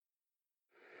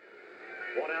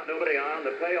One out, nobody on.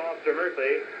 The payoff to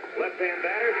Murphy. Left-hand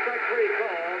batter, strike three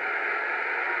call.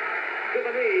 To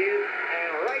the knees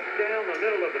and right down the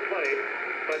middle of the plate.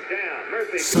 But down,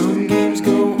 Murphy. Some games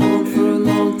go on for a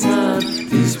long time.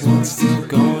 This one's still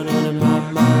going on in my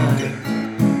mind.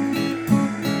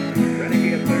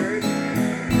 Rennie at third.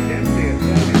 Dempsey at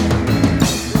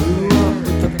second. Grew up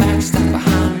with the backstop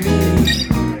behind me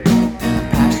and a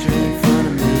pasture in front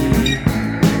of me.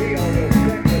 He almost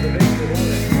set for the bases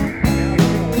loaded.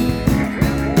 And now he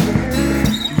goes.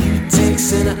 You take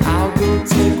center, I'll go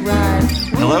take right.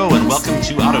 Hello and welcome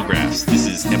to Autographs. This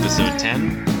is episode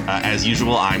 10. As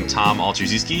usual, I'm Tom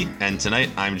Alterszewski, and tonight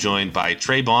I'm joined by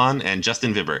Trey Baun and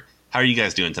Justin Vibber. How are you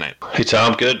guys doing tonight? Hey,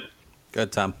 Tom. Good.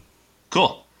 Good, Tom.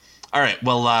 Cool. All right.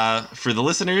 Well, for the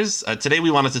listeners, today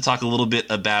we wanted to talk a little bit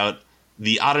about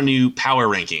the Ottoneu Power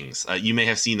Rankings. You may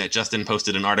have seen that Justin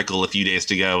posted an article a few days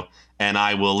ago, and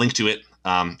I will link to it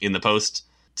in the post,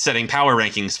 setting power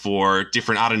rankings for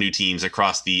different Ottoneu teams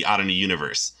across the Ottoneu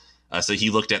universe. So he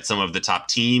looked at some of the top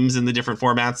teams in the different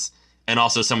formats, and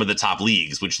also some of the top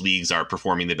leagues, which leagues are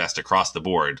performing the best across the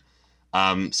board.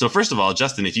 So first of all,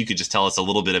 Justin, if you could just tell us a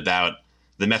little bit about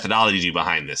the methodology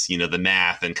behind this, the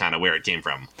math and kind of where it came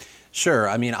from. Sure.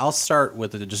 I mean, I'll start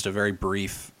with just a very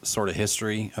brief sort of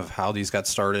history of how these got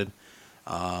started.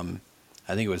 I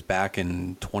think it was back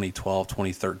in 2012,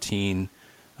 2013,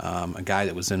 a guy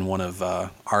that was in one of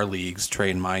our leagues, Trey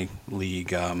and my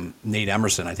league, Nate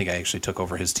Emerson, I think I actually took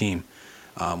over his team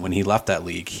when he left that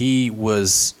league. He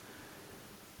was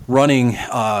running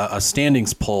a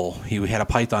standings poll. He had a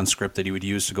Python script that he would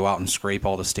use to go out and scrape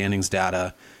all the standings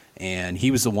data, and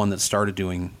he was the one that started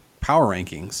doing power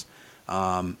rankings.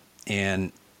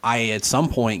 And I, at some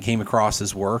point, came across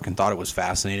his work and thought it was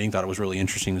fascinating, thought it was really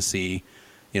interesting to see,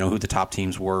 who the top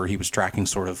teams were. He was tracking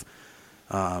sort of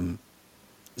on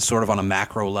a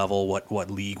macro level what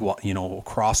league,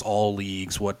 across all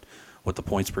leagues, what the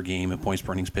points per game and points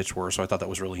per innings pitched were. So I thought that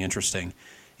was really interesting.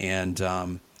 And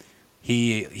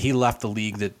He left the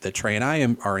league that Trey and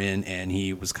I are in, and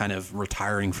he was kind of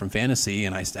retiring from fantasy.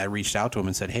 And I reached out to him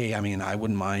and said, hey, I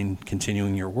wouldn't mind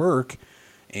continuing your work.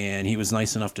 And he was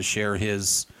nice enough to share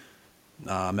his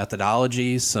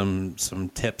methodology, some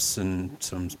tips, and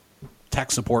some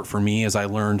tech support for me as I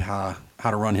learned how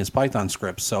to run his Python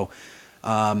scripts. So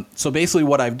basically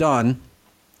what I've done,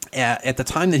 at the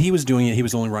time that he was doing it, he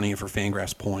was only running it for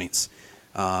Fangraphs points.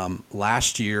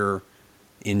 Last year,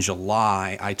 in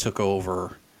July, I took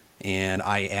over and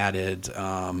I added,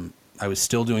 I was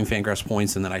still doing Fangraphs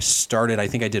points, and then I started, I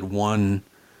think I did one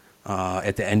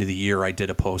at the end of the year. I did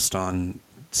a post on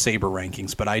Sabre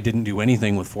rankings, but I didn't do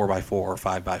anything with 4x4 or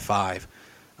 5x5.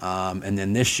 And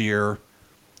then this year,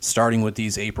 starting with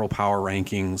these April power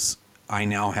rankings, I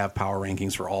now have power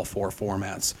rankings for all four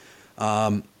formats.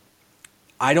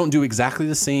 I don't do exactly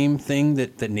the same thing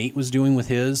that Nate was doing with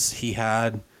his. He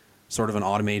had sort of an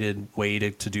automated way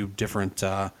to do different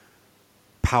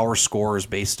power scores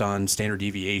based on standard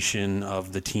deviation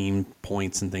of the team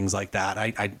points and things like that.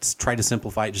 I tried to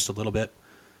simplify it just a little bit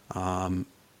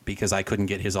because I couldn't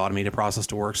get his automated process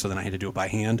to work, so then I had to do it by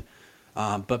hand.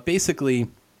 But basically,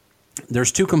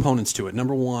 there's two components to it.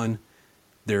 Number one,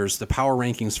 there's the power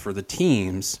rankings for the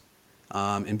teams,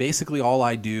 and basically all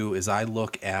I do is I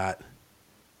look at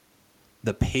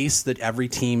the pace that every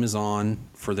team is on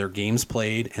for their games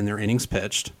played and their innings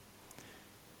pitched,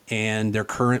 and their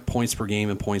current points per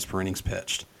game and points per innings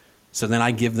pitched. So then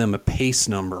I give them a pace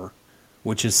number,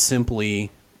 which is simply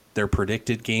their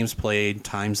predicted games played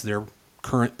times their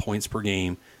current points per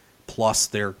game plus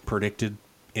their predicted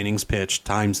innings pitched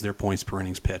times their points per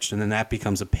innings pitched. And then that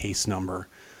becomes a pace number.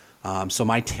 So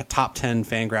my top 10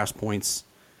 Fangraphs points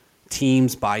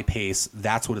teams by pace,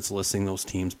 that's what it's listing those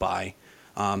teams by.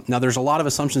 Now, there's a lot of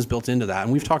assumptions built into that,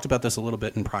 and we've talked about this a little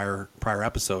bit in prior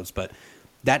episodes, but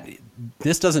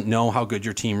this doesn't know how good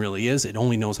your team really is. It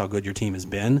only knows how good your team has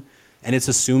been, and it's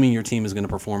assuming your team is going to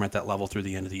perform at that level through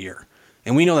the end of the year.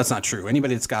 And we know that's not true.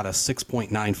 Anybody that's got a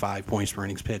 6.95 points per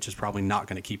innings pitch is probably not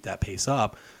going to keep that pace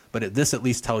up, but this at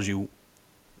least tells you,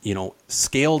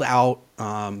 scaled out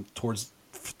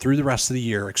through the rest of the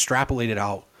year, extrapolated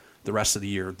out the rest of the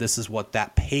year. This is what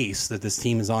that pace that this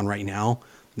team is on right now.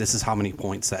 This is how many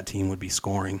points that team would be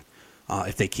scoring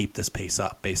if they keep this pace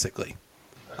up, basically.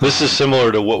 This is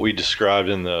similar to what we described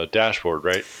in the dashboard,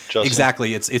 right, Justin?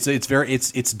 Exactly. It's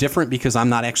different because I'm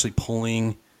not actually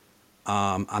pulling the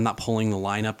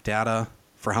lineup data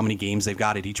for how many games they've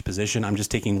got at each position. I'm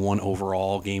just taking one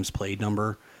overall games played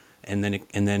number and then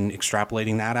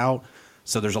extrapolating that out.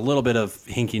 So there's a little bit of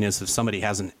hinkiness if somebody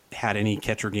hasn't had any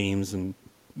catcher games and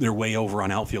they're way over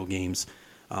on outfield games.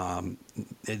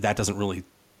 That doesn't really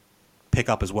pick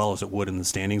up as well as it would in the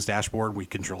standings dashboard. We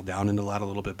can drill down into that a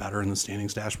little bit better in the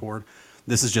standings dashboard.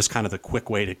 This is just kind of the quick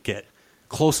way to get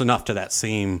close enough to that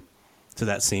same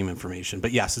information.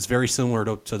 But yes, it's very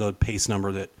similar to the pace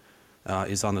number that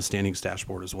is on the standings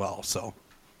dashboard as well. So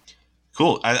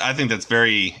cool. I think that's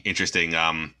very interesting.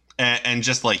 And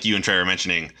just like you and Trey were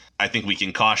mentioning, I think we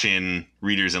can caution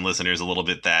readers and listeners a little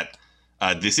bit that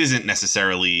this isn't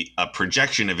necessarily a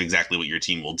projection of exactly what your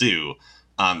team will do,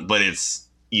 but it's,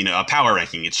 a power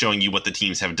ranking. It's showing you what the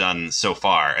teams have done so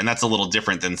far. And that's a little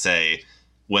different than, say,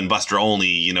 when Buster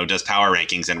Olney, does power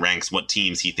rankings and ranks what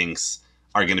teams he thinks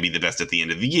are going to be the best at the end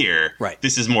of the year. Right.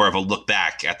 This is more of a look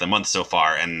back at the month so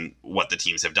far and what the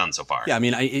teams have done so far. Yeah, I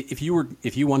mean, if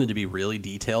you wanted to be really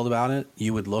detailed about it,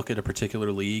 you would look at a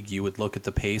particular league, you would look at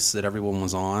the pace that everyone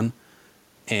was on,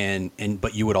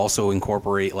 but you would also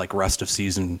incorporate like rest of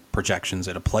season projections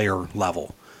at a player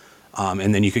level,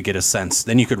 and then you could get a sense.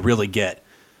 Then you could really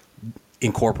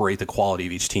incorporate the quality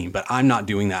of each team. But I'm not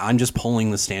doing that. I'm just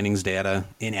pulling the standings data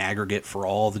in aggregate for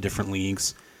all the different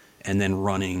leagues, and then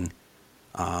running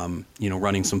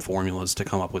some formulas to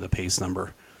come up with a pace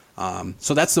number.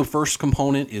 So that's the first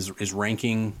component is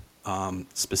ranking.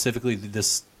 Specifically,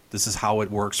 this is how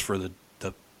it works for the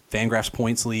Fangraphs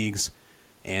points leagues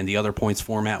and the other points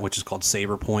format, which is called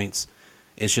Saber Points.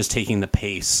 It's just taking the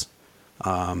pace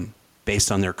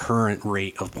based on their current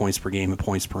rate of points per game and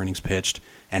points per innings pitched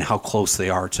and how close they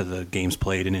are to the games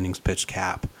played and innings pitched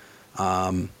cap.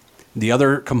 The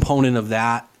other component of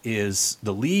that is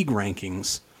the league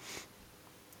rankings.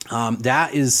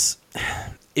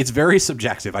 It's very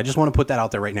subjective. I just want to put that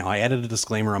out there right now. I added a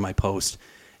disclaimer on my post.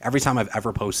 Every time I've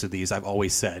ever posted these, I've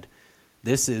always said,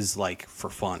 this is like for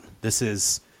fun. This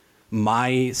is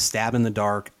my stab in the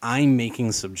dark. I'm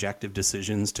making subjective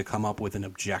decisions to come up with an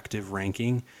objective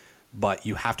ranking, but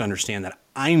you have to understand that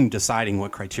I'm deciding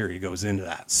what criteria goes into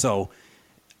that. So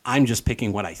I'm just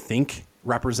picking what I think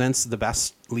represents the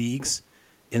best leagues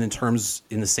in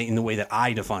the way that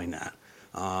I define that.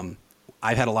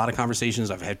 I've had a lot of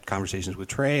conversations. I've had conversations with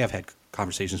Trey. I've had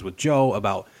conversations with Joe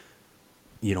about,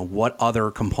 what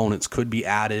other components could be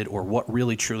added or what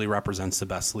really truly represents the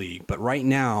best league. But right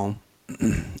now,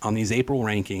 on these April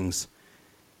rankings,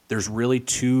 there's really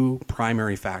two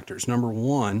primary factors. Number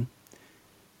one,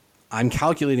 I'm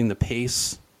calculating the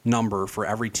pace number for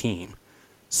every team.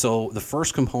 So the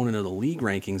first component of the league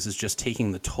rankings is just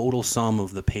taking the total sum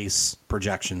of the pace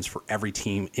projections for every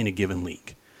team in a given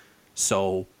league.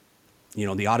 So, the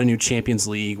Ottoneu Champions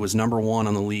League was number 1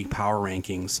 on the league power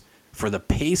rankings. For the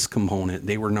pace component,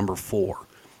 they were number 4.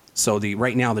 So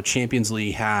right now the Champions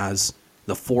League has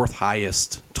the 4th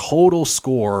highest total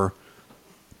score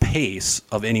pace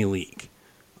of any league.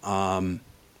 The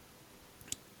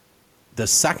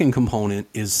second component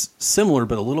is similar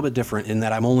but a little bit different in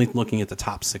that I'm only looking at the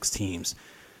top 6 teams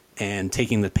and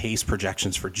taking the pace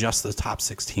projections for just the top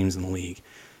 6 teams in the league.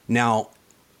 Now,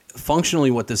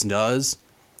 functionally what this does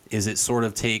is it sort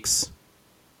of takes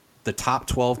the top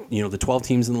 12, the 12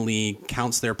 teams in the league,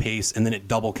 counts their pace, and then it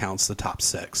double counts the top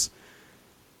 6.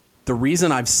 The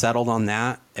reason I've settled on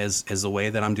that as the way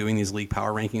that I'm doing these league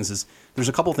power rankings is there's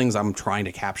a couple things I'm trying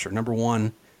to capture. Number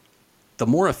one, the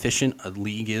more efficient a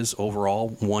league is overall,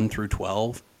 1 through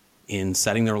 12, in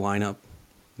setting their lineup,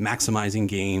 maximizing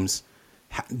games,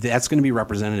 that's going to be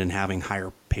represented in having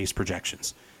higher pace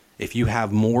projections. If you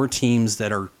have more teams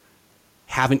that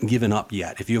haven't given up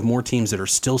yet, if you have more teams that are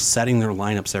still setting their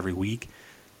lineups every week,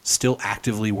 still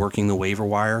actively working the waiver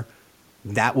wire,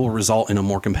 that will result in a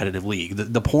more competitive league.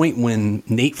 The point when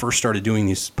Nate first started doing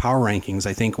these power rankings,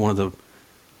 I think one of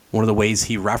the ways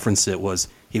he referenced it was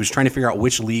he was trying to figure out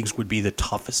which leagues would be the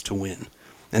toughest to win.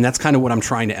 And that's kind of what I'm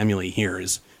trying to emulate here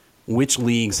is which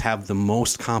leagues have the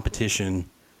most competition.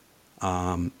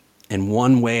 And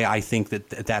one way I think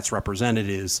that's represented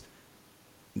is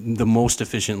the most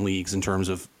efficient leagues in terms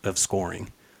of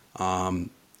scoring. And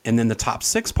then the top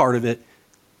 6 part of it,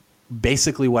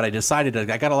 basically what I decided,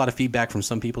 I got a lot of feedback from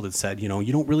some people that said, you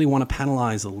don't really want to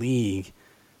penalize a league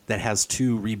that has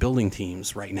 2 rebuilding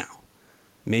teams right now.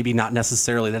 Maybe not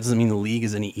necessarily, that doesn't mean the league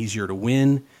is any easier to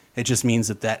win. It just means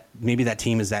that maybe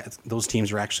those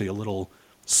teams are actually a little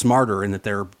smarter in that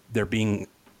they're being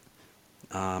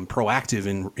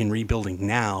proactive in rebuilding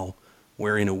now,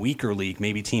 where in a weaker league,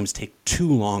 maybe teams take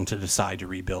too long to decide to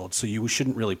rebuild. So you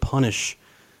shouldn't really punish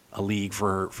a league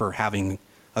for having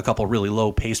a couple really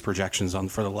low pace projections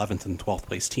for the 11th and 12th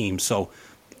place teams. So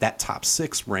that top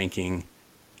 6 ranking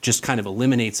just kind of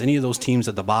eliminates any of those teams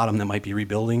at the bottom that might be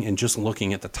rebuilding and just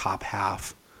looking at the top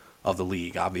half of the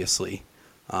league, obviously.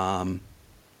 And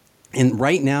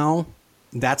right now,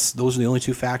 those are the only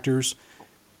 2 factors.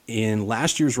 in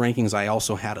last year's rankings, I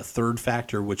also had a third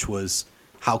factor, which was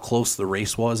how close the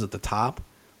race was at the top.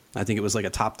 I think it was like a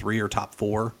top 3 or top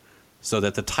 4. So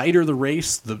that the tighter the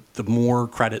race, the more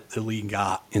credit the league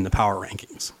got in the power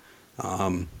rankings.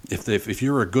 If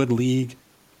you're a good league,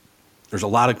 there's a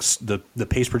lot of the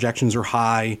pace projections are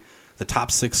high, the top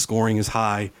 6 scoring is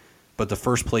high, but the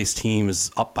first place team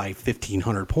is up by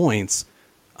 1,500 points.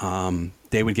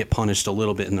 They would get punished a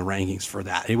little bit in the rankings for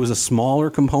that. It was a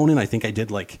smaller component. I think I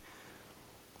did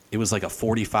it was like a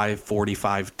 45,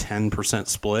 10%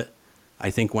 split.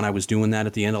 I think when I was doing that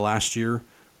at the end of last year.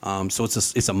 So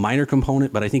it's a minor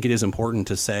component, but I think it is important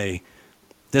to say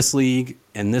this league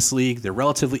and this league, they're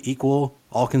relatively equal,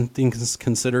 all things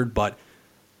considered, but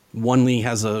one league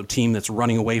has a team that's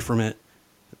running away from it,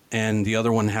 and the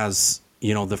other one has,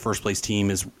 the first place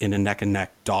team is in a neck and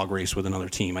neck dog race with another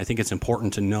team. I think it's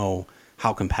important to know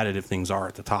how competitive things are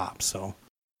at the top. So,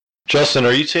 Justin,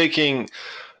 are you taking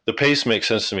the pace makes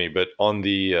sense to me, but on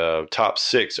the top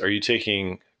 6, are you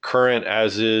taking current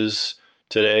as is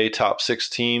today top 6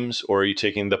 teams, or are you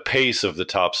taking the pace of the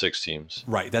top 6 teams?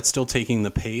 Right. That's still taking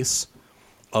the pace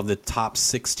of the top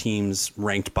 6 teams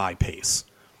ranked by pace.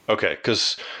 Okay.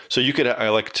 So you could,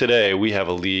 like today, we have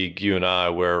a league, you and I,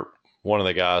 where one of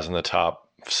the guys in the top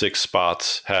 6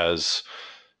 spots has,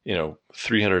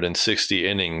 360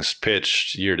 innings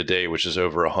pitched year to date, which is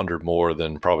over 100 more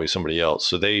than probably somebody else.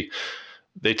 So they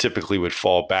typically would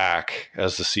fall back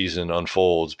as the season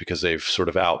unfolds because they've sort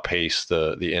of outpaced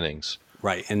the innings.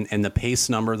 Right, and the pace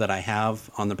number that I have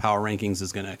on the power rankings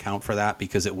is going to account for that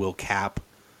because it will cap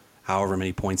however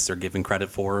many points they're given credit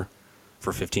for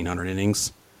 1,500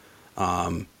 innings.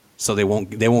 So they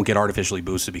won't get artificially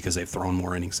boosted because they've thrown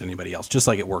more innings than anybody else, just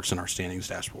like it works in our standings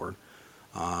dashboard.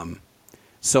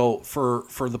 So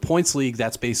for the points league,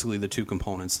 that's basically the 2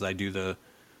 components that I do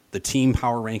the team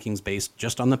power rankings based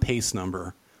just on the pace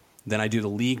number. Then I do the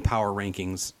league power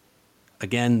rankings.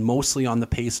 Again, mostly on the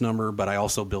pace number, but I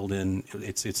also build in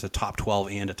it's a top 12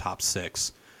 and a top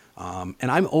 6. And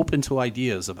I'm open to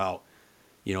ideas about,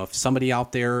 if somebody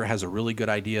out there has a really good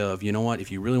idea of,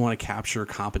 if you really want to capture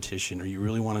competition or you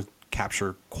really want to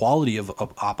capture quality of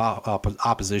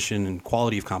opposition and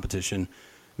quality of competition,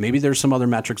 maybe there's some other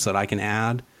metrics that I can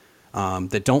add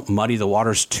that don't muddy the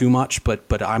waters too much,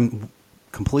 but I'm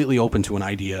completely open to an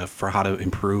idea for how to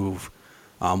improve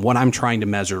what I'm trying to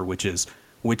measure, which is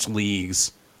which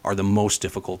leagues are the most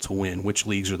difficult to win, which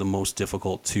leagues are the most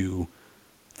difficult to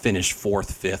finish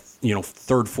 4th, 5th,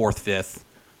 3rd, 4th,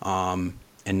 5th,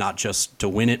 and not just to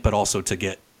win it, but also to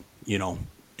get,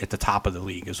 at the top of the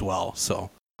league as well. So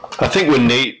I think when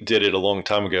Nate did it a long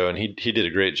time ago, and he did a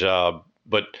great job,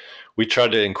 but we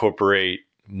tried to incorporate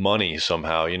money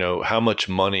somehow, how much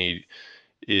money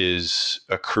is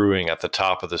accruing at the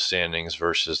top of the standings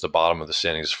versus the bottom of the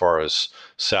standings as far as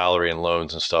salary and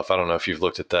loans and stuff. I don't know if you've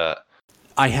looked at that.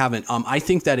 I haven't. I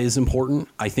think that is important.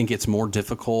 I think it's more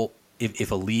difficult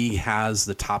if a league has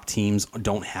the top teams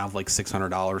don't have like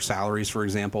 $600 salaries, for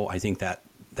example. I think that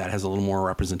has a little more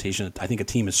representation. I think a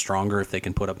team is stronger if they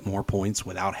can put up more points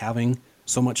without having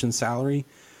so much in salary.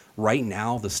 Right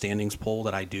now, the standings poll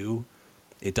that I do,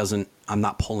 I'm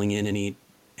not pulling in any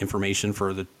information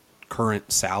for the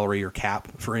current salary or cap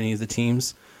for any of the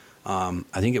teams. I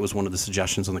think it was one of the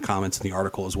suggestions in the comments in the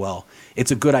article as well.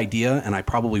 It's a good idea, and I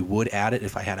probably would add it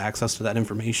if I had access to that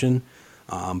information.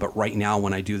 But right now,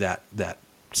 when I do that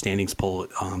standings poll,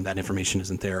 that information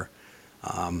isn't there.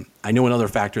 I know another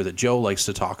factor that Joe likes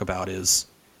to talk about is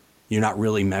you're not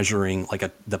really measuring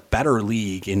the better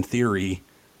league in theory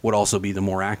would also be the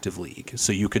more active league.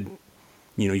 So you could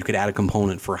add a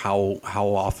component for how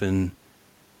often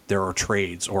there are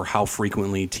trades or how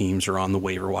frequently teams are on the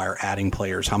waiver wire adding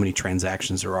players, how many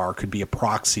transactions there are, could be a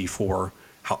proxy for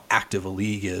how active a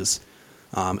league is.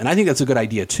 And I think that's a good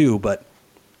idea too, but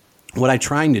what I'm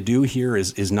trying to do here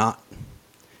is not,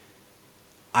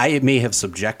 I may have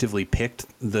subjectively picked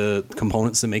the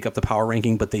components that make up the power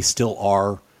ranking, but they still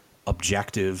are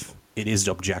objective. It is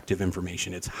objective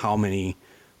information. It's how many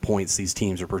points these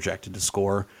teams are projected to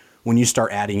score. When you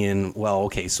start adding in, well,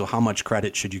 okay, so how much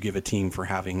credit should you give a team for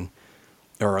having,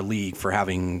 or a league for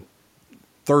having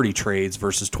 30 trades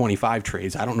versus 25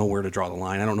 trades? I don't know where to draw the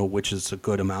line. I don't know which is a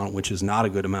good amount, which is not a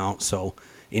good amount. So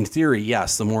in theory,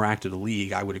 yes, the more active the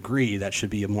league, I would agree that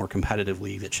should be a more competitive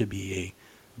league. That should be a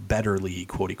better league,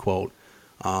 quote unquote.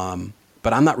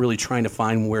 But I'm not really trying to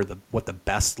find what the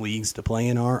best leagues to play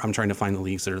in are. I'm trying to find the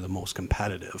leagues that are the most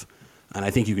competitive. And I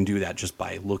think you can do that just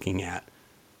by looking at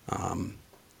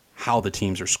how the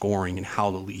teams are scoring and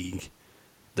how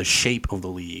the shape of the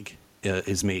league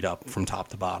is made up from top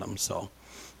to bottom. So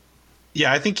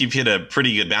Yeah, I think you've hit a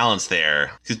pretty good balance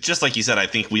there. Because just like you said, I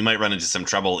think we might run into some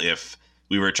trouble if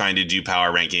we were trying to do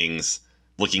power rankings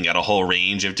looking at a whole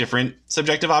range of different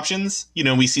subjective options. You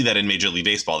know, we see that in Major League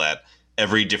Baseball that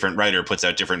every different writer puts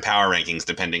out different power rankings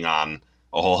depending on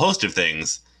a whole host of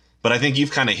things. But I think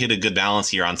you've kind of hit a good balance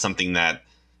here on something that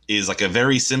is like a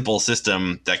very simple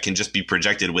system that can just be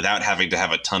projected without having to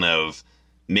have a ton of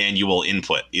manual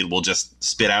input. It will just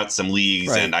spit out some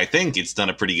leagues, Right. and I think it's done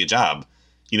a pretty good job.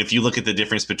 You know, if you look at the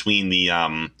difference between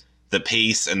the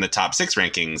pace and the top 6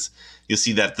 rankings, you'll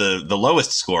see that the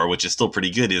lowest score, which is still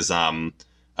pretty good, is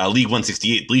League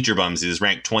 168. Bleacher Bums is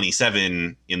ranked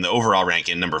 27 in the overall rank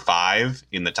and number 5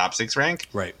 in the top 6 rank.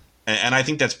 Right. And I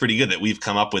think that's pretty good that we've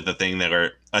come up with a thing that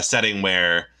are a setting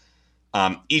where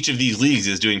each of these leagues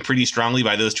is doing pretty strongly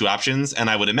by those two options. And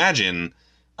I would imagine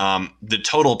the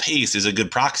total pace is a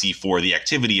good proxy for the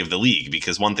activity of the league,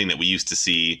 because one thing that we used to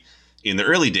see in the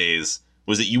early days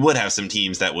was that you would have some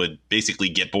teams that would basically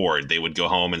get bored. They would go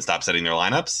home and stop setting their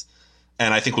lineups.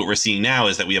 And I think what we're seeing now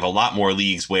is that we have a lot more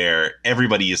leagues where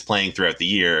everybody is playing throughout the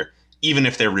year. Even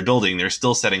if they're rebuilding, they're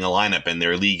still setting a lineup, and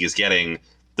their league is getting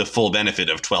the full benefit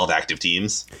of 12 active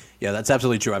teams. Yeah, that's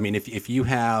absolutely true. I mean, if you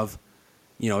have,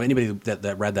 anybody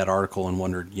that read that article and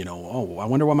wondered, oh, I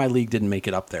wonder why my league didn't make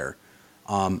it up there.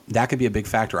 That could be a big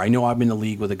factor. I know I'm in a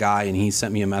league with a guy, and he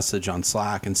sent me a message on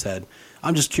Slack and said,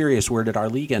 I'm just curious, where did our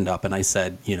league end up? And I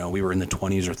said, we were in the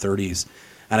 20s or 30s.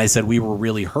 And I said, we were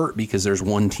really hurt because there's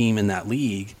one team in that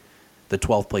league, the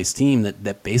 12th place team,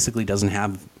 that basically doesn't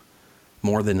have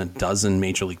more than a dozen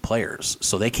major league players.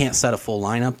 So they can't set a full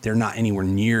lineup. They're not anywhere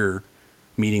near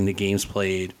meeting the games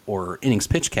played or innings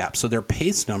pitch cap. So their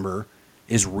pace number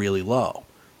is really low.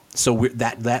 So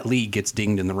that league gets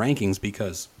dinged in the rankings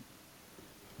because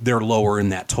they're lower in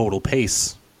that total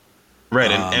pace.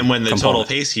 Right. And when the component. total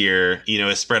pace here,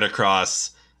 is spread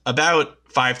across about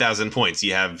 5,000 points,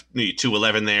 you have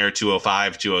 211 there,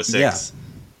 205, 206.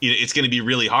 Yeah. It's going to be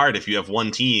really hard if you have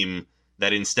one team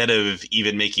that instead of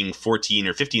even making 14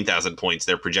 or 15,000 points,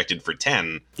 they're projected for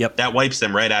 10. Yep. That wipes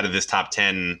them right out of this top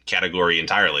 10 category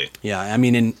entirely. Yeah, I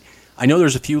mean, and I know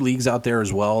there's a few leagues out there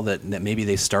as well that maybe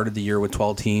they started the year with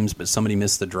 12 teams, but somebody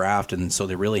missed the draft, and so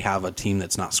they really have a team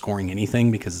that's not scoring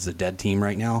anything because it's a dead team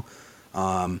right now.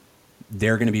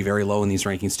 They're going to be very low in these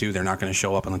rankings too. They're not going to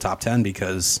show up in the top 10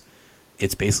 because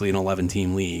it's basically an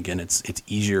 11-team league, and it's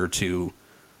easier to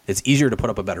put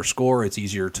up a better score. It's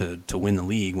easier to win the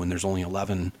league when there's only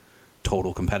 11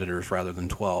 total competitors rather than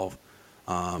 12.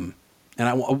 And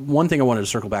one thing I wanted to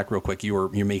circle back real quick, you're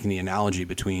making the analogy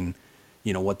between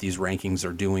what these rankings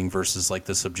are doing versus like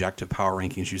the subjective power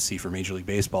rankings you see for Major League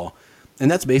Baseball. And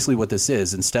that's basically what this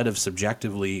is. Instead of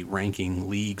subjectively ranking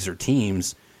leagues or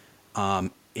teams,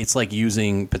 it's like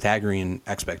using Pythagorean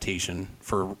expectation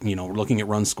for, looking at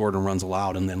runs scored and runs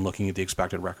allowed and then looking at the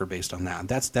expected record based on that.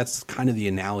 That's kind of the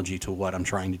analogy to what I'm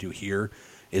trying to do here,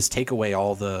 is take away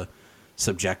all the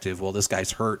subjective, well, this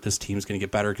guy's hurt, this team's going to get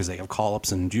better because they have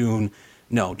call-ups in June.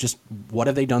 No, just what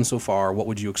have they done so far? What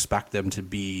would you expect them to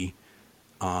be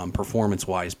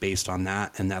performance-wise based on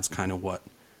that? And that's kind of what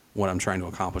I'm trying to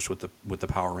accomplish with the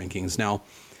power rankings. Now,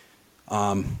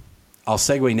 I'll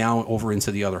segue now over into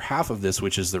the other half of this,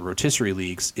 which is the rotisserie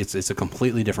leagues. It's a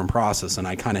completely different process, and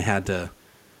I kind of had to,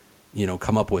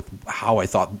 come up with how I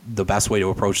thought the best way to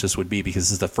approach this would be, because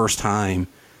this is the first time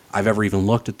I've ever even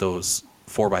looked at those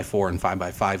 4x4 and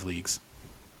 5x5 leagues.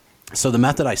 So the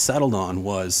method I settled on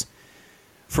was,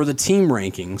 for the team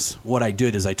rankings, what I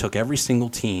did is I took every single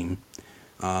team.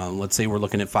 Let's say we're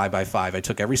looking at 5x5. I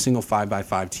took every single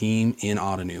 5x5 team in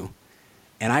Ottoneu,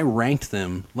 and I ranked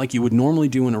them like you would normally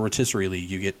do in a rotisserie league.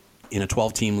 You get in a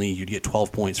 12-team league, you'd get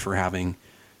 12 points for having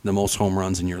the most home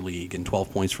runs in your league and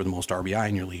 12 points for the most RBI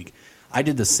in your league. I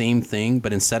did the same thing,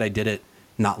 but instead I did it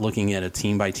not looking at a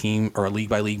team-by-team or a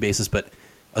league-by-league basis, but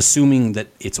assuming that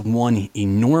it's one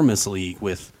enormous league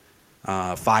with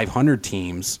 500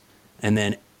 teams, and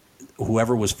then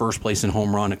whoever was first place in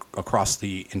home run across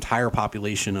the entire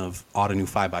population of Ottoneu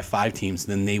 5x5 teams,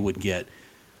 then they would get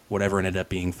whatever ended up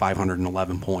being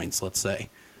 511 points, let's say.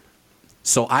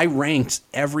 So I ranked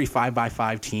every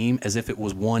 5x5 team as if it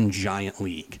was one giant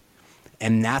league.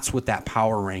 And that's what that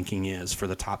power ranking is for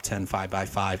the top 10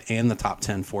 5x5 and the top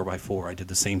 10 4x4. I did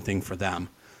the same thing for them.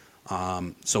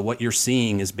 So what you're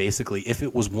seeing is basically, if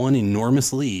it was one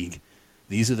enormous league,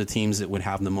 these are the teams that would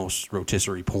have the most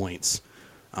rotisserie points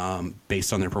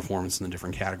based on their performance in the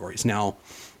different categories. Now,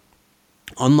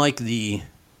 unlike the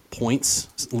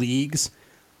points leagues,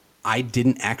 I'm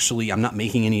not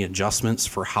making any adjustments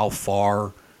for how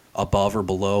far above or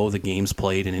below the games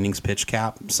played and innings pitch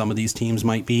cap some of these teams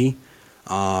might be.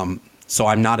 So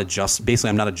I'm not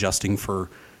adjusting for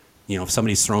if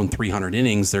somebody's thrown 300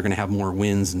 innings, they're going to have more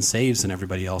wins and saves than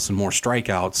everybody else and more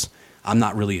strikeouts. I'm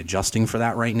not really adjusting for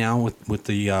that right now with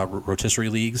the rotisserie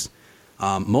leagues,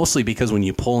 mostly because when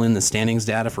you pull in the standings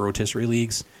data for rotisserie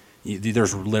leagues,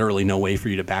 there's literally no way for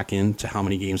you to back into how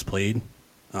many games played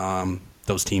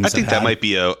those teams. I think that might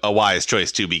be a wise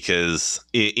choice too, because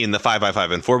in the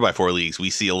 5x5 and 4x4 leagues, we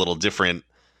see a little different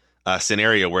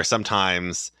scenario where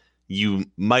sometimes you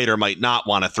might or might not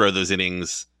want to throw those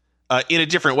innings in a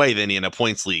different way than in a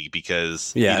points league,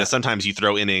 because sometimes you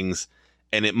throw innings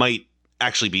and it might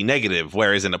actually be negative,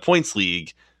 whereas in a points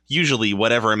league, usually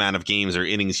whatever amount of games or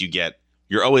innings you get,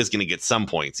 you're always going to get some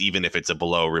points, even if it's a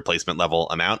below replacement level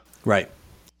amount. Right.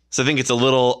 So I think it's a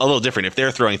little different. If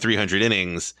they're throwing 300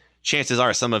 innings, chances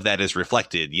are some of that is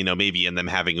reflected, maybe in them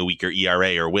having a weaker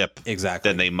ERA or WHIP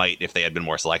than they might if they had been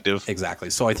more selective. Exactly.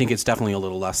 So I think it's definitely a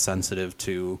little less sensitive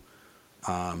to,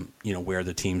 where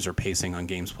the teams are pacing on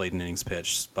games played and innings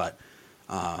pitched. But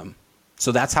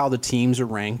so that's how the teams are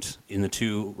ranked in the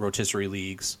two rotisserie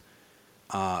leagues,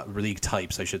 league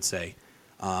types, I should say.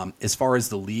 As far as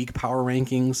the league power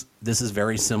rankings, this is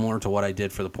very similar to what I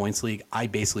did for the points league. I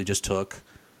basically just took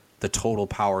the total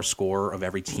power score of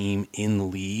every team in the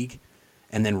league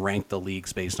and then ranked the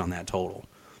leagues based on that total.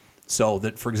 So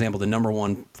that, for example, the number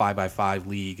one 5x5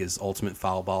 league is Ultimate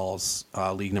Foul Balls,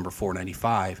 league number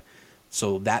 495.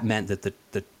 So that meant that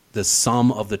the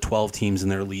sum of the 12 teams in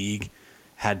their league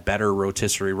had better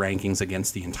rotisserie rankings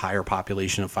against the entire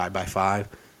population of 5x5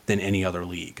 than any other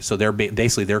league. So they're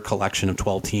basically their collection of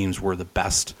 12 teams were the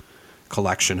best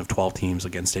collection of 12 teams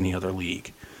against any other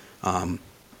league.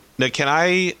 Now, can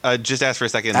I just ask for a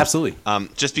second? Absolutely.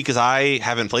 Just because I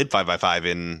haven't played 5x5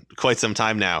 in quite some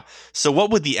time now. So what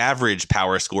would the average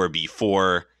power score be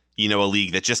for, a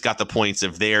league that just got the points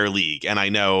of their league? And I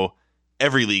know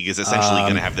every league is essentially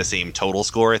going to have the same total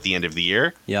score at the end of the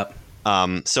year. Yep.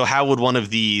 So how would one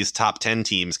of these top 10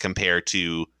 teams compare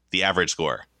to the average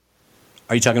score?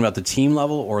 Are you talking about the team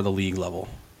level or the league level?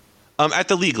 At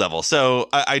the league level. So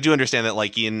I do understand that,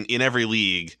 like, in every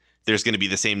league, there's going to be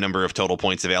the same number of total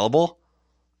points available.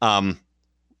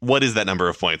 What is that number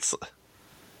of points?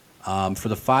 For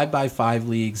the 5x5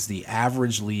 leagues, the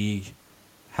average league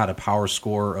had a power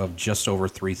score of just over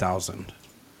 3,000.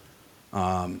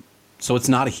 So it's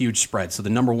not a huge spread. So the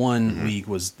number one league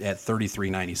was at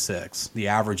 3,396. The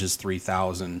average is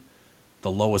 3,000.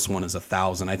 The lowest one is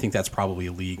 1,000. I think that's probably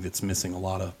a league that's missing a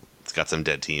lot of. It's got some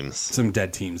dead teams. Some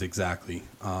dead teams, exactly.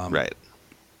 Right.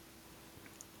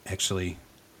 Actually.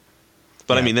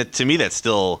 But I mean, to me, that's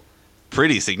still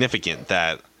pretty significant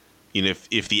that,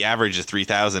 if the average is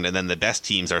 3,000 and then the best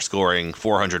teams are scoring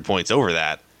 400 points over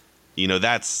that,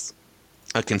 that's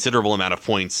a considerable amount of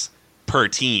points per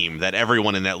team that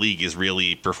everyone in that league is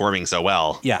really performing so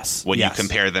well. Yes. When you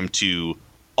compare them to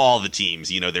all the teams,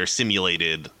 their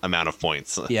simulated amount of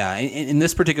points. Yeah. In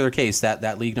this particular case,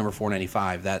 that league number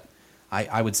 495, that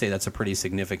I would say that's a pretty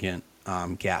significant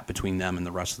gap between them and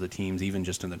the rest of the teams, even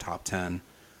just in the top 10.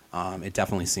 It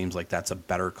definitely seems like that's a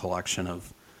better collection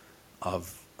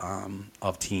of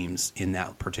teams in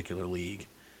that particular league.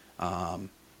 And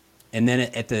then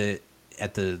at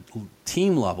the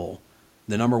team level,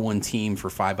 the number one team for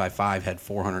 5x5 had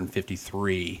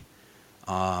 453.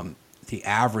 The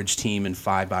average team in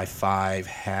 5x5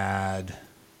 had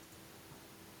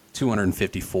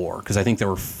 254, because I think there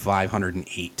were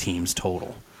 508 teams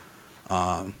total.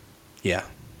 Yeah, I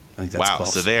think that's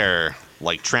close. So they're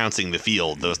like trouncing the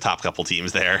field, those top couple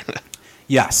teams there.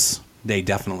 Yes, they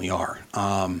definitely are.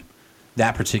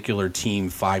 That particular team,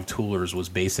 Five Toolers, was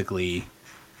basically,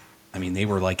 they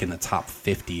were like in the top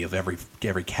 50 of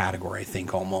every category, I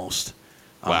think, almost.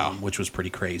 Wow. Which was pretty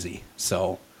crazy.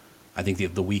 So I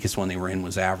think the weakest one they were in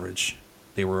was average.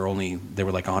 They were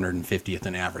like 150th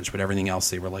in average, but everything else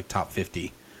they were like top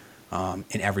 50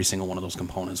 in every single one of those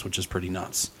components, which is pretty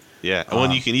nuts. Yeah.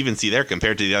 And you can even see there,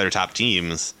 compared to the other top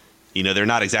teams, they're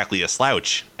not exactly a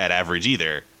slouch at average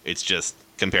either. It's just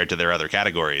compared to their other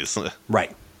categories.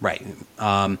 Right.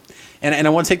 And I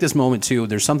want to take this moment too.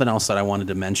 There's something else that I wanted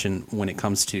to mention when it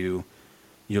comes to,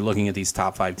 you're looking at these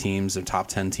top 5 teams and top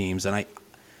 10 teams. And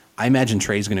I imagine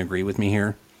Trey's going to agree with me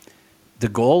here. The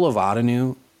goal of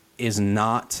Ottoneu is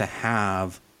not to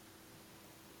have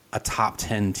a top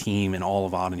 10 team in all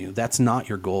of Ottoneu. That's not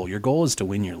your goal. Your goal is to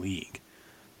win your league.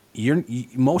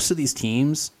 Most of these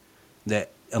teams, that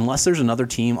unless there's another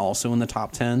team also in the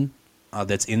top 10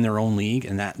 that's in their own league,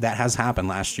 and that has happened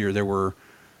last year. There were,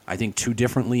 I think, 2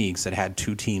 different leagues that had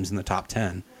 2 teams in the top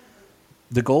 10.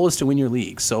 The goal is to win your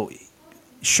league. So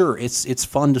sure, it's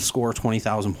fun to score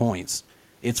 20,000 points.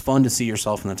 It's fun to see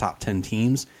yourself in the top 10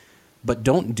 teams, but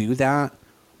don't do that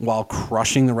while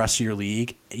crushing the rest of your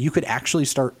league, you could actually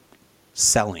start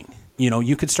selling.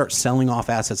 You could start selling off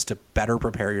assets to better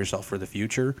prepare yourself for the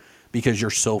future because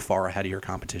you're so far ahead of your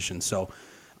competition. So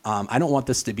I don't want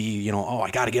this to be,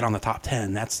 I got to get on the top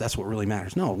 10. That's what really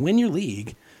matters. No, win your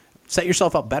league, set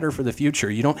yourself up better for the future.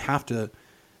 You don't have to,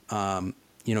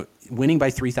 winning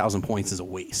by 3,000 points is a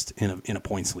waste in a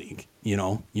points league. You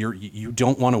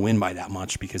don't want to win by that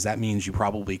much because that means you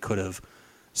probably could have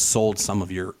sold some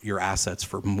of your assets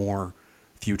for more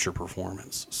future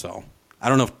performance. So I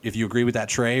don't know if you agree with that,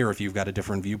 Trey, or if you've got a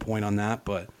different viewpoint on that,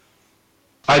 but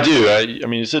I do. I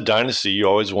mean, it's a dynasty. You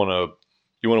always want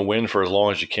to win for as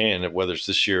long as you can, whether it's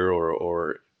this year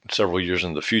or several years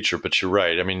in the future. But you're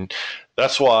right. I mean,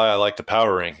 that's why I like the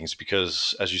power rankings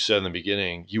because, as you said in the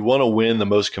beginning, you want to win the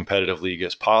most competitive league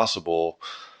as possible.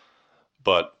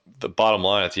 But the bottom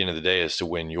line at the end of the day is to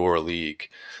win your league.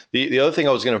 The other thing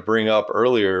I was going to bring up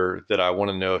earlier that I want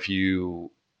to know if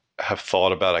you have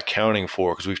thought about accounting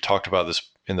for, because we've talked about this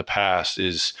in the past,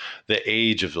 is the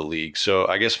age of the league. So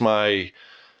I guess my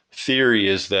theory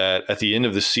is that at the end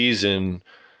of the season,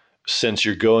 since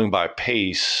you're going by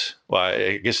pace, well,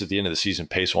 I guess at the end of the season,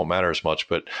 pace won't matter as much,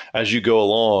 but as you go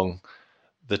along,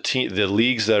 the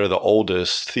leagues that are the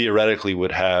oldest theoretically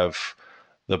would have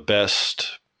the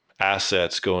best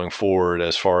assets going forward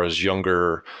as far as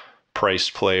younger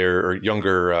priced player or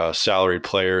younger salaried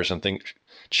players and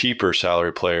cheaper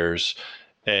salary players.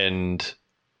 And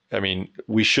I mean,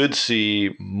 we should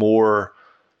see more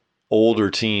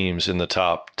older teams in the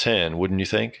top 10, wouldn't you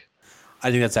think? I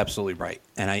think that's absolutely right.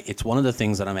 And it's one of the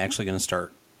things that I'm actually going to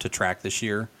start to track this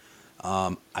year.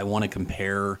 I want to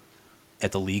compare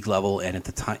at the league level and at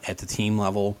the team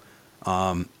level.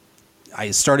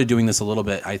 I started doing this a little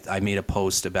bit. I made a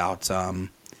post about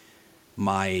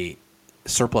my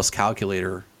surplus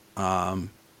calculator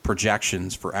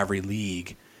projections for every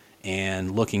league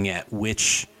and looking at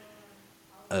which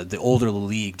the older the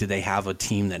league, did they have a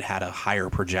team that had a higher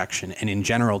projection? And in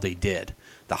general, they did.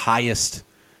 The highest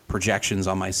projections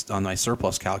on my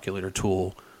surplus calculator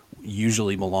tool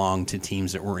usually belong to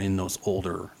teams that were in those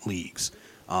older leagues.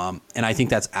 And I think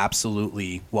that's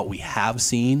absolutely what we have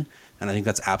seen, and I think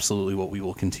that's absolutely what we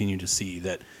will continue to see,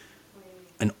 that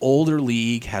an older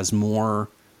league has more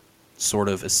sort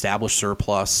of established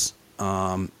surplus,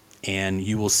 and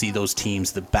you will see those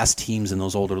teams, the best teams in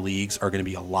those older leagues are going to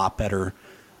be a lot better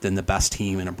than the best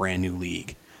team in a brand new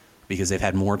league because they've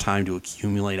had more time to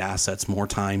accumulate assets, more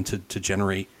time to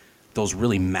generate those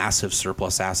really massive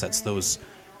surplus assets, those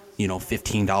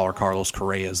 $15 Carlos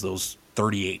Correas, those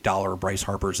 $38 Bryce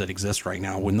Harpers that exist right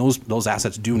now, when those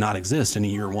assets do not exist in a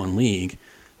year one league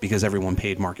because everyone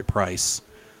paid market price.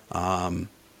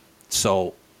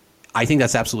 So I think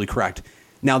that's absolutely correct.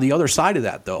 Now, the other side of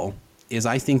that, though, is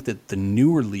I think that the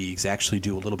newer leagues actually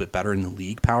do a little bit better in the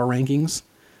league power rankings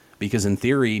because, in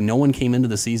theory, no one came into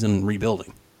the season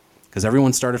rebuilding because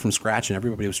everyone started from scratch and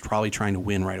everybody was probably trying to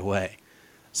win right away.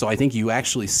 So I think you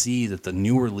actually see that the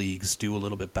newer leagues do a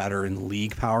little bit better in the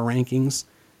league power rankings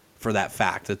for that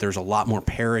fact that there's a lot more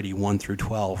parity 1 through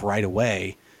 12 right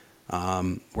away,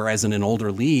 whereas in an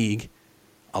older league,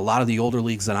 a lot of the older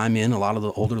leagues that I'm in, a lot of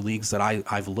the older leagues that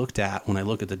I've looked at when I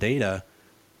look at the data,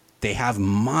 they have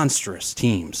monstrous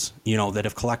teams, that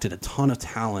have collected a ton of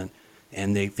talent,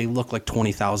 and they look like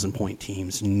 20,000 point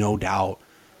teams, no doubt.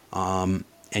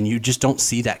 And you just don't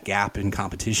see that gap in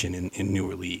competition in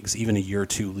newer leagues, even a year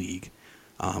 2 league.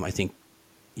 I think,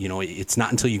 it's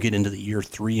not until you get into the year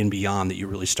 3 and beyond that you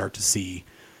really start to see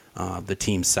the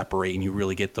teams separate, and you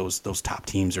really get those top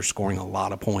teams are scoring a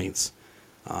lot of points.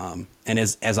 And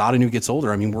as Ottoneu gets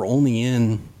older, I mean, we're only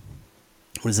in,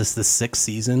 the 6th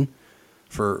season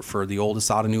for the oldest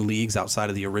Ottoneu leagues outside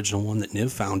of the original one that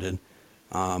Niv founded.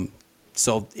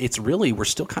 So it's really, we're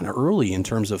still kind of early in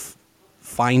terms of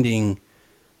finding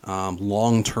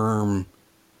long-term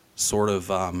sort of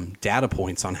data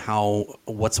points on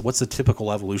what's the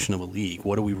typical evolution of a league.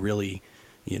 What do we really,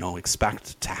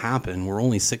 expect to happen? We're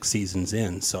only 6 seasons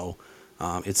in, so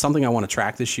it's something I want to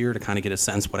track this year to kind of get a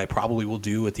sense. What I probably will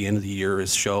do at the end of the year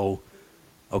is show,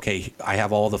 okay, I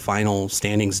have all the final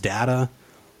standings data.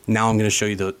 Now I'm going to show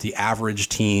you the average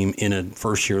team in a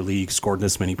first-year league scored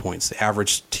this many points. The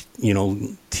average,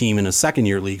 team in a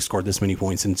second-year league scored this many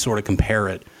points, and sort of compare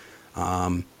it,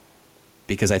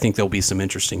 because I think there'll be some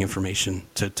interesting information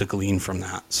to glean from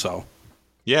that. So,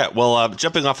 yeah. Well,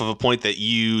 jumping off of a point that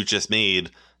you just made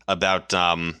about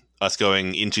us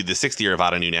going into the 6th year of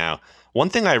Ottoneu now, one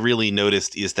thing I really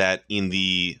noticed is that in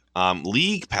the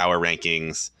league power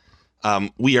rankings,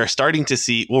 we are starting to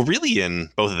see, well, really in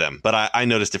both of them, but I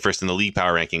noticed it first in the league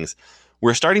power rankings,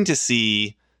 we're starting to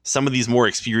see some of these more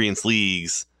experienced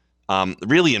leagues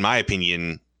really, in my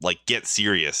opinion, like get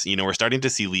serious. We're starting to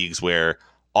see leagues where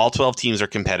all 12 teams are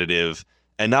competitive.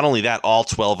 And not only that, all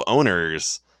 12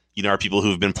 owners, are people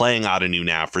who've been playing Ottoneu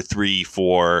now for 3,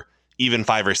 4, even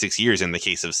 5 or 6 years in the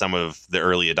case of some of the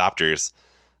early adopters.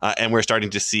 And we're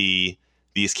starting to see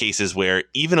these cases where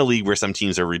even a league where some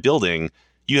teams are rebuilding,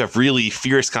 you have really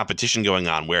fierce competition going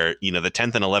on where, the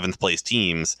 10th and 11th place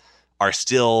teams are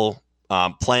still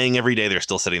playing every day. They're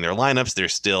still setting their lineups. They're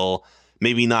still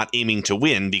maybe not aiming to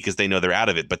win because they know they're out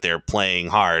of it, but they're playing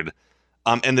hard.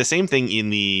 And the same thing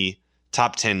in the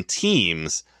top 10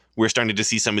 teams. We're starting to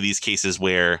see some of these cases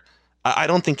where I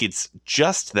don't think it's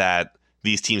just that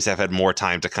these teams have had more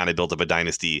time to kind of build up a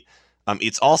dynasty.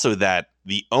 It's also that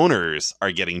the owners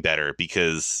are getting better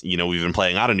because, we've been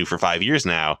playing Ottoneu for 5 years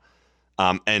now.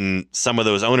 And some of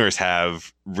those owners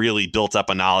have really built up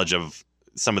a knowledge of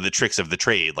some of the tricks of the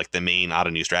trade, like the main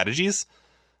Ottoneu strategies.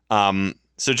 So,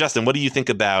 Justin, what do you think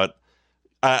about?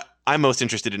 I'm most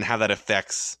interested in how that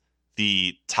affects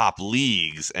the top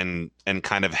leagues and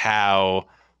kind of how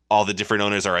all the different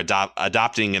owners are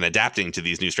adopting and adapting to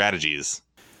these new strategies.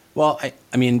 Well,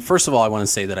 I mean, first of all, I want to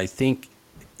say that I think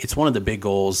it's one of the big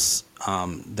goals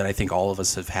that I think all of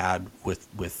us have had with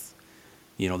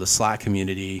the Slack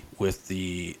community, with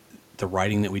the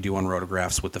writing that we do on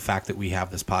Rotographs, with the fact that we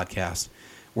have this podcast.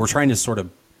 We're trying to sort of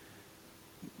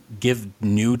give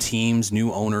new teams,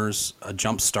 new owners a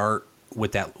jump start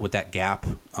with that gap,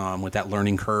 with that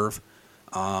learning curve.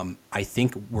 I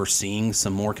think we're seeing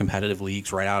some more competitive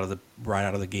leagues right out of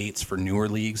the gates for newer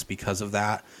leagues because of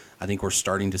that. I think we're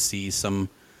starting to see some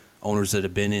owners that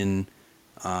have been in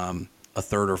a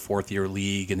third or fourth year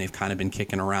league and they've kind of been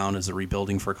kicking around as a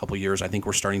rebuilding for a couple of years. I think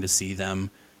we're starting to see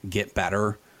them get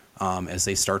better as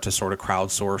they start to sort of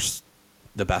crowdsource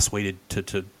the best way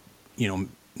to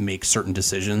make certain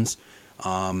decisions.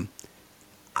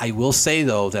 I will say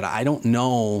though that I don't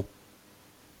know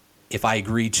if I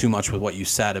agree too much with what you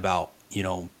said about,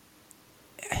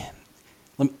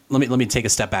 let me take a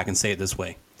step back and say it this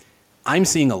way. I'm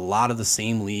seeing a lot of the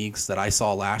same leagues that I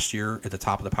saw last year at the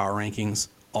top of the power rankings,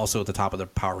 also at the top of the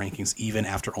power rankings, even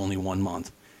after only 1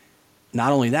 month.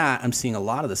 Not only that, I'm seeing a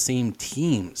lot of the same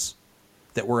teams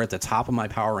that were at the top of my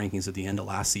power rankings at the end of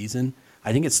last season.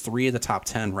 I think it's 3 of the top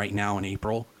 10 right now in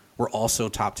April were also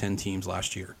top 10 teams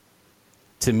last year.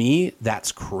 To me,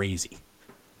 that's crazy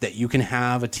that you can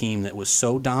have a team that was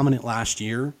so dominant last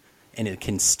year and it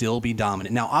can still be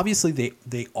dominant. Now, obviously,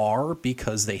 they are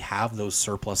because they have those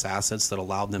surplus assets that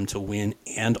allowed them to win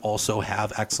and also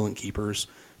have excellent keepers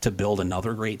to build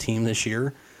another great team this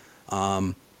year.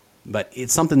 But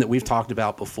it's something that we've talked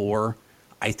about before.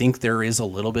 I think there is a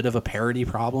little bit of a parity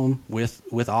problem with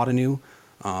Ottoneu.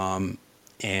 And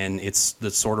it's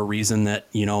the sort of reason that,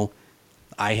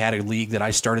 I had a league that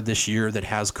I started this year that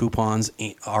has coupons,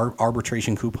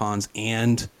 arbitration coupons,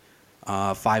 and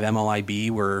 5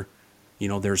 MLIB where,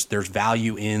 there's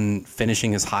value in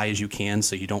finishing as high as you can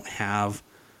so you don't have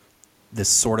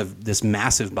this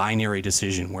massive binary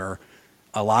decision where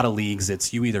a lot of leagues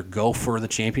it's you either go for the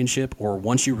championship or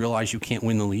once you realize you can't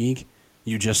win the league,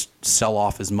 you just sell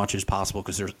off as much as possible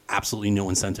because there's absolutely no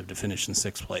incentive to finish in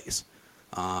 6th place.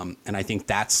 And I think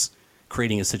that's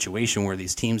creating a situation where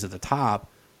these teams at the top,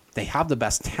 they have the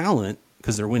best talent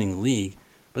because they're winning the league,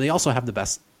 but they also have the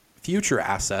best future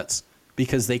assets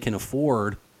because they can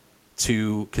afford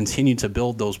to continue to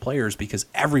build those players because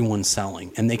everyone's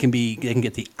selling and they can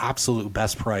get the absolute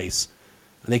best price.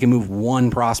 They can move one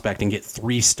prospect and get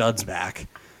 3 studs back.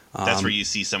 That's where you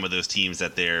see some of those teams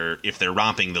that if they're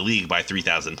romping the league by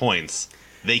 3,000 points,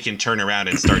 they can turn around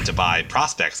and start to buy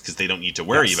prospects because they don't need to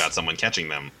worry about someone catching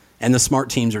them. And the smart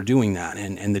teams are doing that.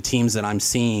 And the teams that I'm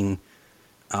seeing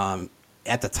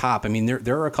at the top, I mean,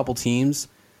 there are a couple teams.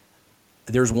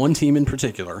 There's one team in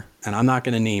particular, and I'm not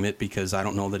going to name it because I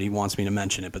don't know that he wants me to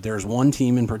mention it, but there's one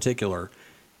team in particular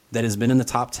that has been in the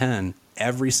top 10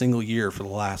 every single year for the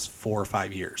last 4 or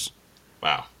 5 years.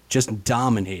 Wow. Just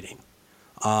dominating.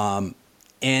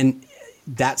 And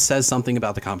that says something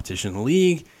about the competition in the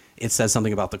league. It says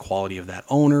something about the quality of that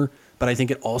owner, but I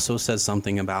think it also says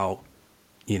something about,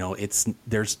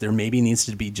 there maybe needs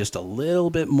to be just a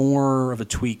little bit more of a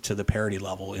tweak to the parity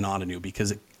level in Ottoneu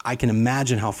because I can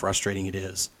imagine how frustrating it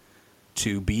is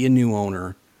to be a new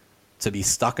owner, to be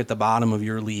stuck at the bottom of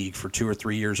your league for 2 or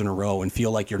 3 years in a row and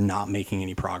feel like you're not making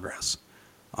any progress.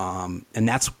 And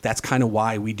that's kind of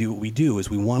why we do what we do is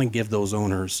we want to give those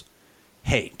owners,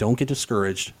 hey, don't get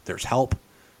discouraged. There's help.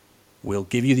 We'll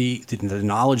give you the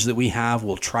knowledge that we have.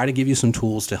 We'll try to give you some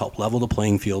tools to help level the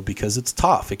playing field because it's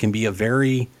tough. It can be a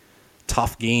very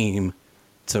tough game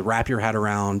to wrap your head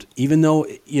around, even though,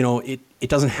 it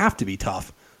doesn't have to be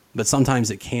tough. but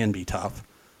sometimes it can be tough.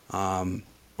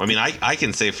 I mean, I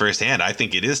can say firsthand, I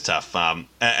think it is tough.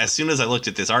 As soon as I looked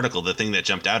at this article, the thing that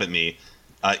jumped out at me,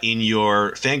 in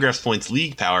your Fangraphs Points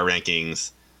League power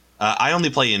rankings, I only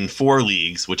play in 4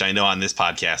 leagues, which I know on this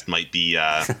podcast might be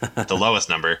the lowest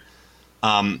number.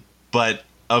 But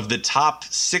of the top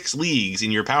 6 leagues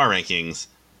in your power rankings,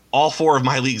 all 4 of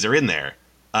my leagues are in there.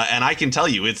 And I can tell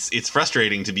you, it's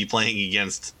frustrating to be playing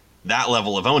against that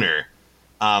level of owner.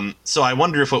 So I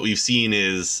wonder if what we've seen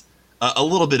is a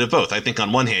little bit of both. I think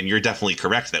on one hand, you're definitely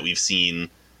correct that we've seen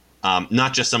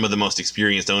not just some of the most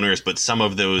experienced owners, but some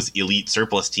of those elite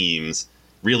surplus teams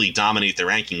really dominate the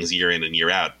rankings year in and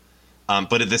year out.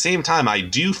 But at the same time, I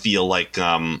do feel like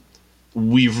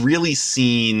we've really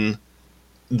seen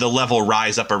the level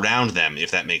rise up around them,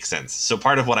 if that makes sense. So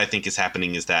part of what I think is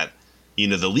happening is that,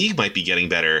 the league might be getting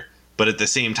better, but at the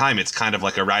same time, it's kind of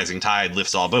like a rising tide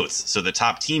lifts all boats. So the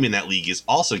top team in that league is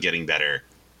also getting better.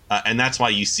 And that's why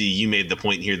you made the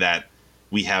point here that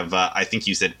we have, I think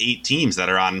you said 8 teams that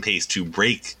are on pace to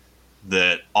break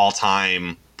the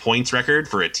all-time points record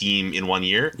for a team in one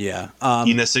year. Yeah.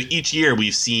 So each year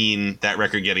we've seen that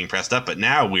record getting pressed up, but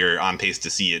now we're on pace to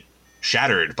see it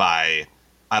shattered by,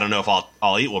 I don't know if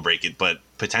all 8 will break it, but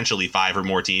potentially 5 or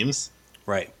more teams.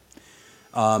 Right.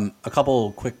 A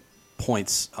couple quick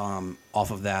points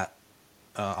off of that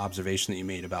observation that you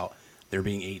made about there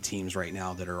being 8 teams right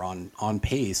now that are on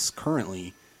pace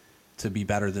currently to be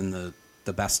better than the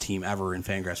best team ever in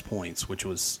Fangraphs points, which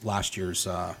was last year's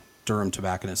Durham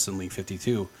Tobacconists in League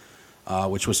 52,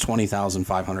 which was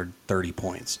 20,530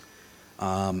 points.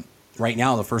 Right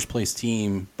now, the first place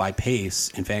team by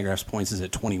pace in Fangraphs points is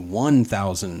at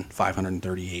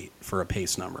 21,538 for a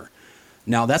pace number.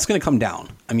 Now, that's going to come down.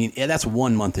 I mean, that's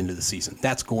 1 month into the season.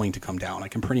 That's going to come down. I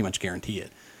can pretty much guarantee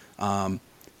it. I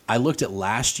looked at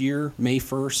last year, May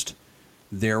 1st.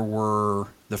 The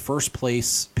first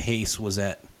place pace was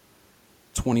at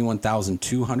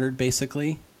 21,200,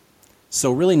 basically.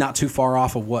 So really not too far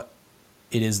off of what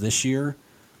it is this year.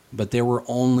 But there were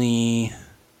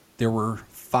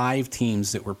 5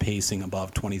 teams that were pacing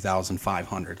above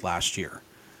 20,500 last year.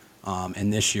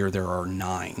 And this year there are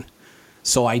 9.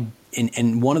 So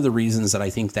and one of the reasons that I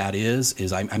think that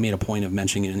is I made a point of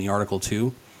mentioning it in the article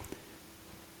too.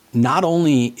 Not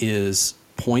only is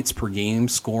points per game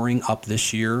scoring up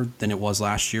this year than it was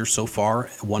last year so far,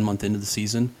 1 month into the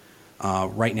season.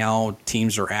 Right now,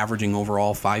 teams are averaging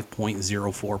overall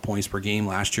 5.04 points per game.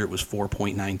 Last year it was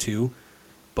 4.92.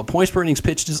 But points per innings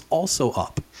pitched is also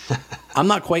up. I'm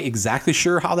not quite exactly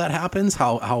sure how that happens,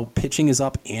 how pitching is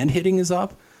up and hitting is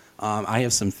up. I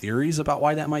have some theories about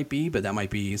why that might be, but that might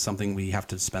be something we have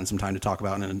to spend some time to talk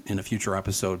about in a future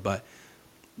episode. But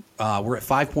we're at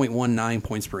 5.19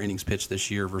 points per innings pitched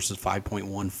this year versus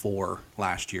 5.14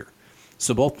 last year.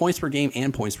 So both points per game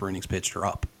and points per innings pitched are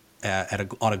up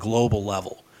on a global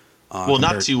level. Well,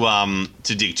 not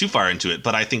to dig too far into it,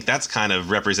 but I think that's kind of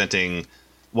representing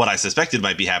what I suspected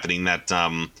might be happening, that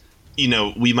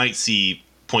we might see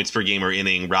points per game or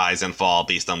inning rise and fall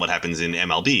based on what happens in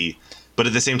MLB. But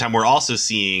at the same time, we're also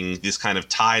seeing this kind of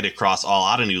tide across all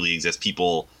Ottoneu leagues as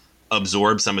people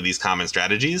absorb some of these common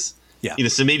strategies. Yeah.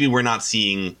 So maybe we're not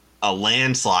seeing a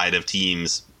landslide of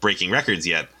teams breaking records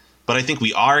yet, but I think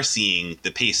we are seeing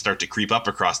the pace start to creep up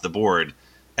across the board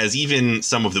as even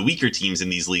some of the weaker teams in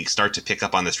these leagues start to pick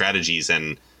up on the strategies,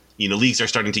 and leagues are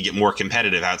starting to get more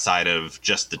competitive outside of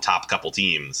just the top couple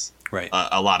teams. Right.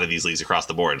 A lot of these leagues across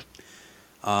the board.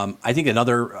 I think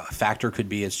another factor could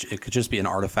be it could just be an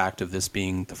artifact of this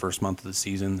being the first month of the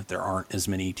season, that there aren't as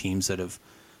many teams that have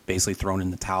basically thrown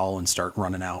in the towel and start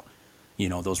running out,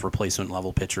 those replacement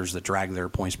level pitchers that drag their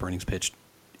points per innings pitched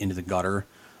into the gutter.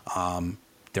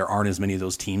 There aren't as many of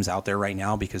those teams out there right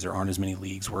now because there aren't as many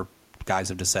leagues where guys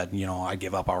have just said, I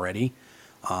give up already.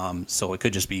 So it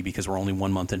could just be because we're only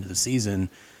 1 month into the season.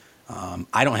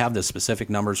 I don't have the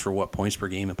specific numbers for what points per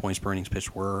game and points per innings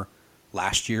pitched were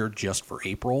last year just for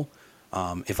April.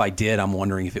 If I did, I'm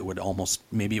wondering if it would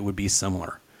maybe it would be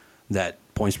similar, that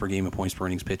points per game and points per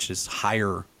innings pitched is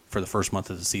higher for the first month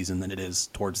of the season than it is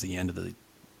towards the end of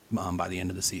by the end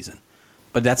of the season.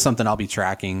 But that's something I'll be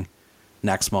tracking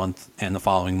next month and the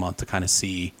following month to kind of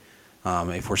see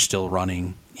if we're still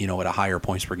running, at a higher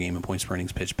points per game and points per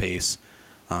innings pitch pace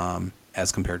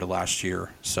as compared to last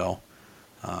year. So,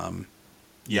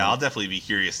 yeah, I'll definitely be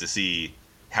curious to see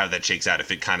how that shakes out,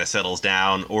 if it kind of settles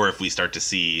down or if we start to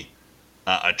see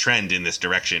a trend in this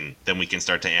direction. Then we can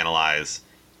start to analyze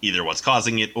either what's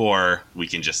causing it, or we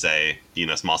can just say,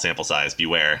 small sample size,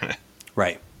 beware.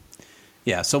 Right.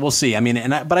 Yeah. So we'll see. I mean,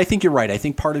 but I think you're right. I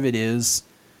think part of it is,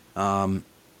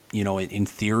 in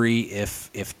theory,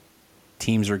 if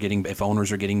if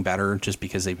owners are getting better just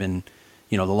because they've been,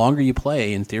 the longer you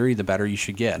play, in theory, the better you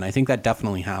should get. And I think that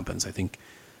definitely happens. I think,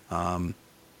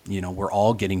 we're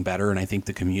all getting better. And I think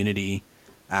the community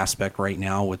aspect right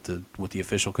now with the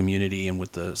official community and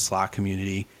with the Slack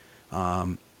community,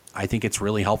 I think it's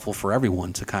really helpful for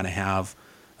everyone to kind of have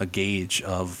a gauge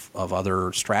of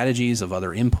other strategies, of other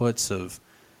inputs, of,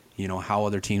 how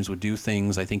other teams would do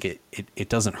things. I think it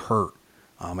doesn't hurt.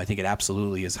 I think it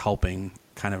absolutely is helping,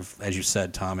 kind of, as you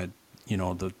said, Tom,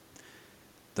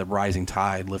 the rising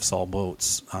tide lifts all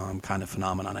boats kind of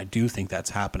phenomenon. I do think that's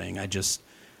happening.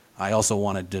 I also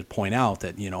wanted to point out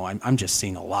that, I'm just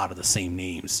seeing a lot of the same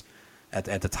names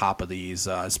at the top of these,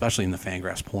 especially in the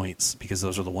Fangraphs points, because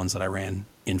those are the ones that I ran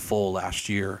in full last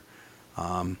year.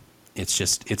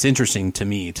 It's interesting to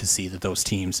me to see that those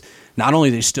teams, not only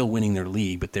are they still winning their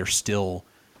league, but they're still,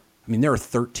 there are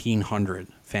 1,300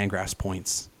 Fangraphs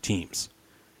points teams.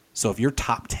 So if you're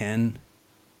top 10,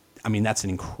 that's an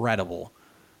incredible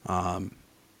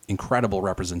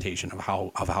representation of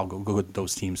how good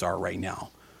those teams are right now.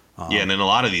 And in a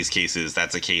lot of these cases,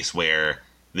 that's a case where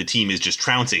the team is just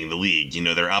trouncing the league.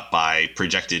 They're up by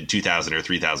projected 2,000 or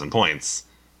 3,000 points.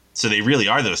 So they really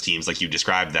are those teams, like you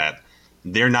described, that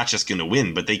they're not just going to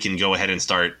win, but they can go ahead and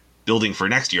start building for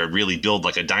next year, really build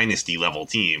like a dynasty level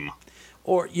team.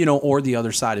 Or the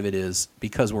other side of it is,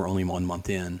 because we're only 1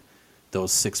 month in,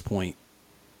 those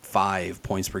 6.5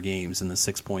 points per games and the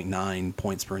 6.9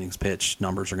 points per innings pitch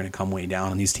numbers are going to come way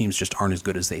down, and these teams just aren't as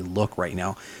good as they look right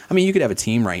now. You could have a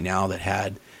team right now that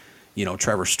had,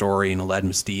 Trevor Story and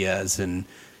Aledmus Diaz and,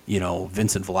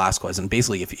 Vincent Velasquez, and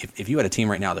basically if you had a team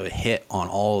right now that would hit on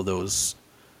all of those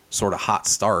sort of hot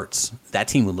starts, that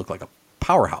team would look like a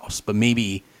powerhouse. But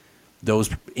maybe those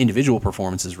individual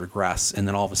performances regress, and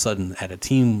then all of a sudden at a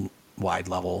team-wide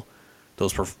level,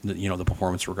 the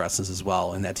performance regresses as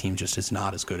well, and that team just is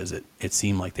not as good as it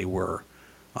seemed like they were.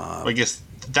 I guess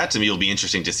that to me will be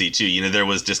interesting to see too. There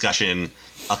was discussion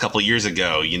a couple years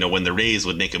ago, when the Rays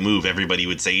would make a move, everybody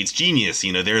would say it's genius,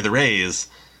 they're the Rays.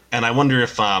 And I wonder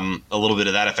if a little bit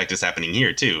of that effect is happening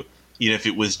here too. If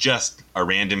it was just a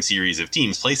random series of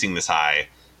teams placing this high,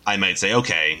 I might say,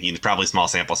 okay, probably small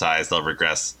sample size, they'll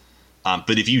regress.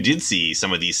 But if you did see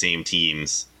some of these same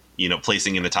teams,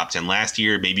 placing in the top 10 last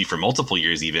year, maybe for multiple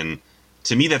years even,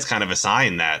 to me, that's kind of a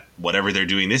sign that whatever they're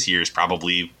doing this year is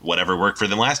probably whatever worked for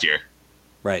them last year.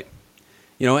 Right.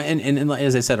 And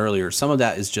as I said earlier, some of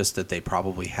that is just that they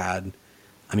probably had,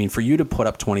 for you to put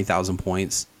up 20,000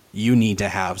 points, you need to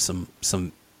have some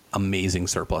amazing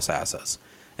surplus assets.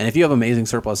 And if you have amazing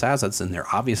surplus assets, then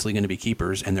they're obviously going to be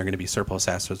keepers, and they're going to be surplus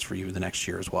assets for you the next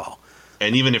year as well.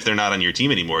 And even if they're not on your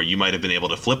team anymore, you might have been able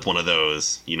to flip one of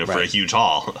those, for a huge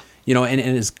haul.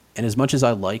 And as much as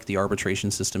I like the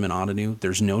arbitration system in Ottoneu,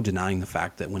 there's no denying the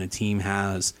fact that when a team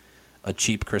has a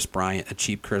cheap Chris Bryant, a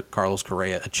cheap Carlos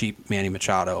Correa, a cheap Manny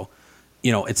Machado,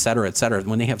 et cetera,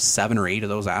 when they have 7 or 8 of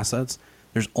those assets,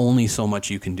 there's only so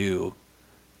much you can do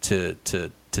to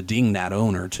ding that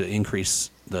owner, to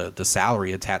increase the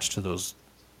salary attached to those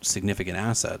significant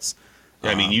assets.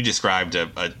 You described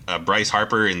a Bryce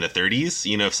Harper in the 30s.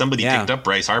 If somebody picked up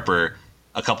Bryce Harper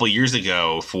a couple years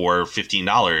ago for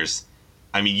 $15,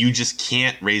 you just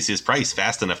can't raise his price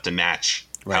fast enough to match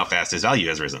how fast his value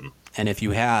has risen. And if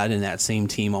you had, and that same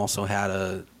team also had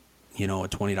a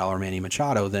 $20 Manny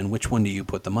Machado, then which one do you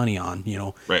put the money on?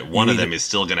 Right. One of them is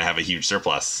still going to have a huge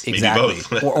surplus. Exactly.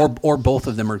 Maybe both. or both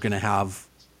of them are going to have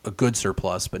a good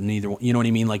surplus, but neither, you know what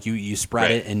I mean? Like you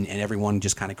spread it and everyone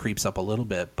just kind of creeps up a little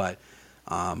bit, but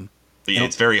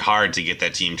it's very hard to get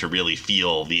that team to really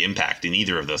feel the impact in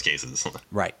either of those cases.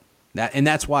 Right.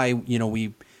 That's why,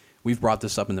 we've brought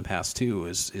this up in the past too,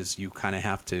 is you kind of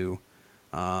have to,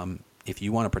 if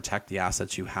you want to protect the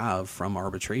assets you have from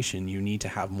arbitration, you need to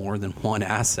have more than one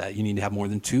asset. You need to have more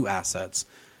than 2 assets.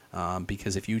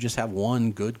 Because if you just have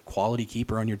one good quality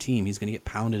keeper on your team, he's going to get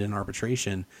pounded in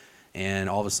arbitration, and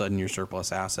all of a sudden your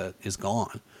surplus asset is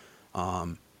gone.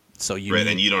 So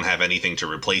and you don't have anything to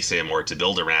replace him or to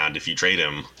build around if you trade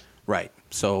him. Right.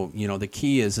 So, the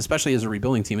key is, especially as a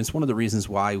rebuilding team, it's one of the reasons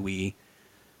why we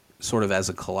sort of as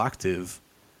a collective,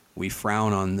 we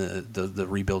frown on the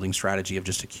rebuilding strategy of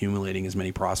just accumulating as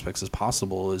many prospects as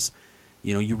possible. Is,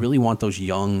 you really want those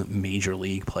young major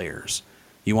league players.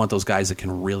 You want those guys that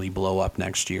can really blow up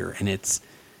next year. And it's,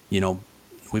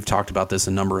 we've talked about this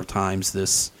a number of times,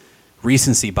 this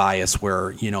recency bias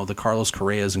where, the Carlos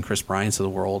Correas and Chris Bryants of the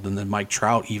world, and then Mike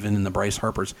Trout, even, and the Bryce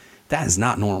Harpers, that is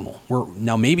not normal.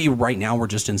 Maybe right now we're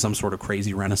just in some sort of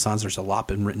crazy renaissance. There's a lot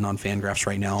been written on Fangraphs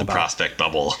right now the about prospect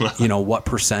bubble. What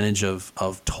percentage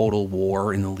of total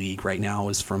WAR in the league right now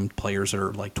is from players that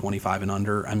are like 25 and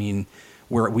under.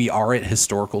 where we are at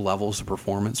historical levels of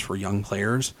performance for young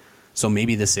players. So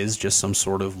maybe this is just some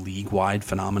sort of league-wide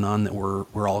phenomenon that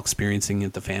we're all experiencing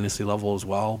at the fantasy level as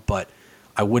well. But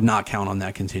I would not count on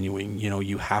that continuing.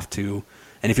 You have to,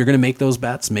 and if you're going to make those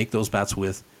bets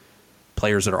with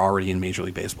players that are already in Major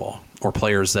League Baseball, or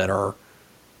players that are,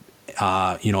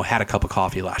 had a cup of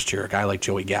coffee last year, a guy like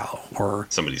Joey Gallo, or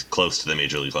somebody's close to the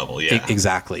Major League level. Yeah,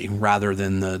 exactly. Rather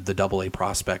than the Double-A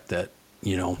prospect that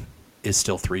is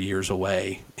still 3 years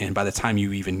away, and by the time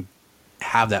you even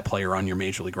have that player on your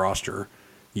Major League roster,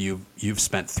 you've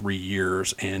spent 3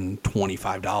 years and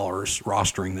 $25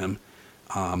 rostering them.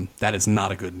 That is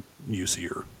not a good use of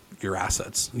your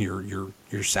assets, your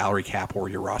salary cap or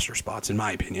your roster spots, in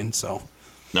my opinion. So,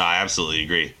 no, I absolutely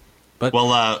agree. But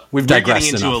we're getting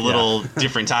into a little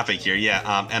different topic here,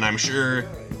 and I'm sure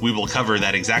we will cover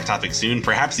that exact topic soon,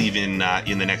 perhaps even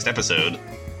in the next episode.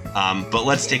 But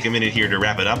let's take a minute here to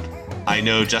wrap it up. I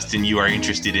know, Justin, you are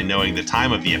interested in knowing the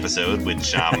time of the episode,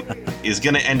 which is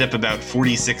going to end up about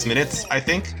 46 minutes, I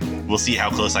think. We'll see how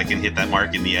close I can hit that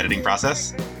mark in the editing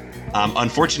process.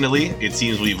 Unfortunately, it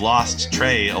seems we've lost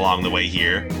Trey along the way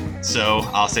here. So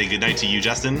I'll say goodnight to you,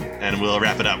 Justin, and we'll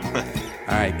wrap it up.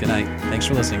 All right, good night. Thanks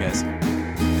for listening, guys.